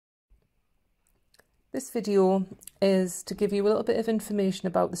This video is to give you a little bit of information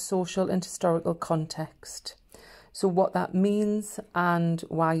about the social and historical context. So what that means and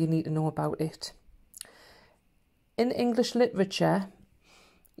why you need to know about it. In English literature,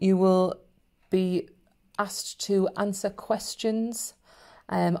 you will be asked to answer questions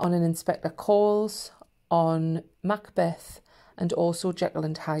on an Inspector Calls, on Macbeth, and also Jekyll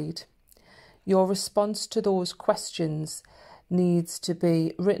and Hyde. Your response to those questions needs to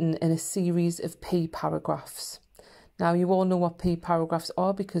be written in a series of P paragraphs. Now, you all know what P paragraphs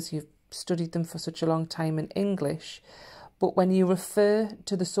are because you've studied them for such a long time in English, but when you refer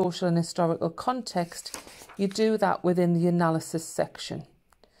to the social and historical context, you do that within the analysis section.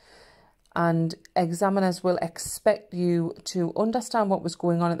 And examiners will expect you to understand what was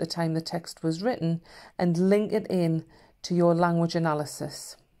going on at the time the text was written and link it in to your language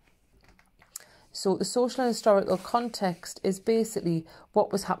analysis. So the social and historical context is basically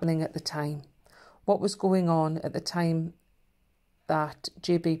what was happening at the time, what was going on at the time that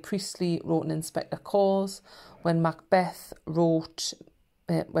J.B. Priestley wrote an Inspector Calls, when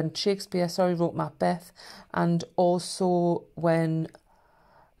Shakespeare wrote Macbeth, and also when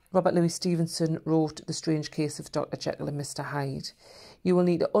Robert Louis Stevenson wrote The Strange Case of Dr. Jekyll and Mr. Hyde. You will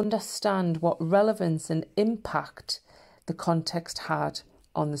need to understand what relevance and impact the context had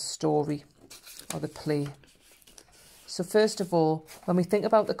on the story or the play. So first of all, when we think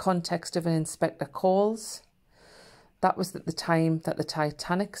about the context of an Inspector Calls, that was at the time that the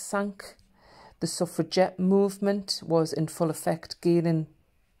Titanic sank. The suffragette movement was in full effect, gaining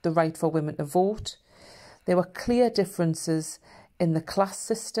the right for women to vote. There were clear differences in the class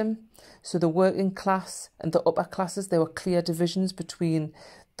system. So the working class and the upper classes, there were clear divisions between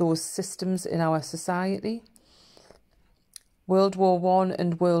those systems in our society. World War I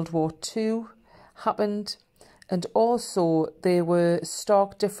and World War II happened, and also there were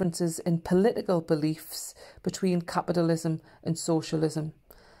stark differences in political beliefs between capitalism and socialism.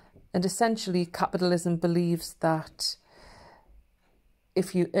 And essentially, capitalism believes that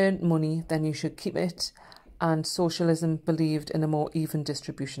if you earned money, then you should keep it, and socialism believed in a more even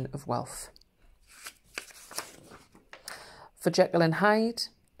distribution of wealth. For Jekyll and Hyde,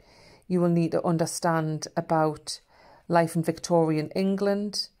 you will need to understand about life in Victorian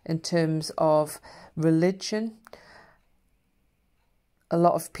England in terms of religion. A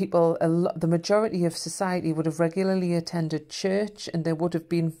lot of people, the majority of society would have regularly attended church, and there would have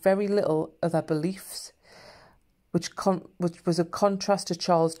been very little other beliefs, which was a contrast to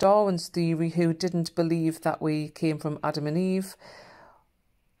Charles Darwin's theory, who didn't believe that we came from Adam and Eve.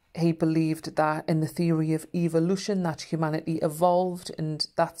 He believed that in the theory of evolution, that humanity evolved, and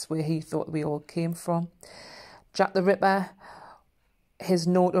that's where he thought we all came from. Jack the Ripper, his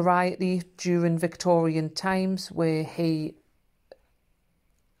notoriety during Victorian times, where he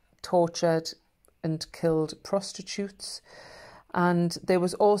tortured and killed prostitutes. And there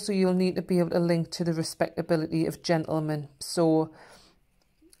was also, you'll need to be able to link to the respectability of gentlemen. So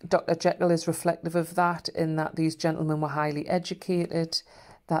Dr. Jekyll is reflective of that, in that these gentlemen were highly educated,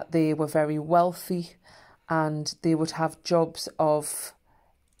 that they were very wealthy, and they would have jobs of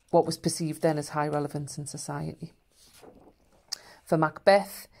what was perceived then as high relevance in society. For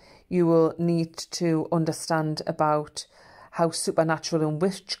Macbeth, you will need to understand about how supernatural and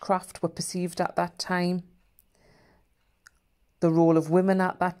witchcraft were perceived at that time. The role of women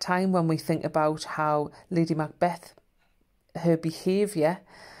at that time, when we think about how Lady Macbeth, her behaviour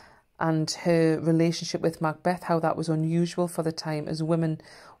and her relationship with Macbeth, how that was unusual for the time, as women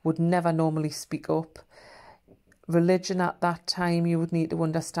would never normally speak up. Religion at that time, you would need to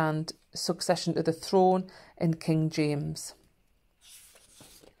understand succession to the throne and King James.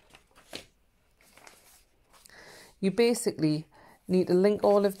 You basically need to link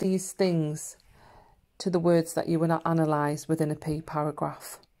all of these things to the words that you want to analyse within a P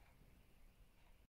paragraph.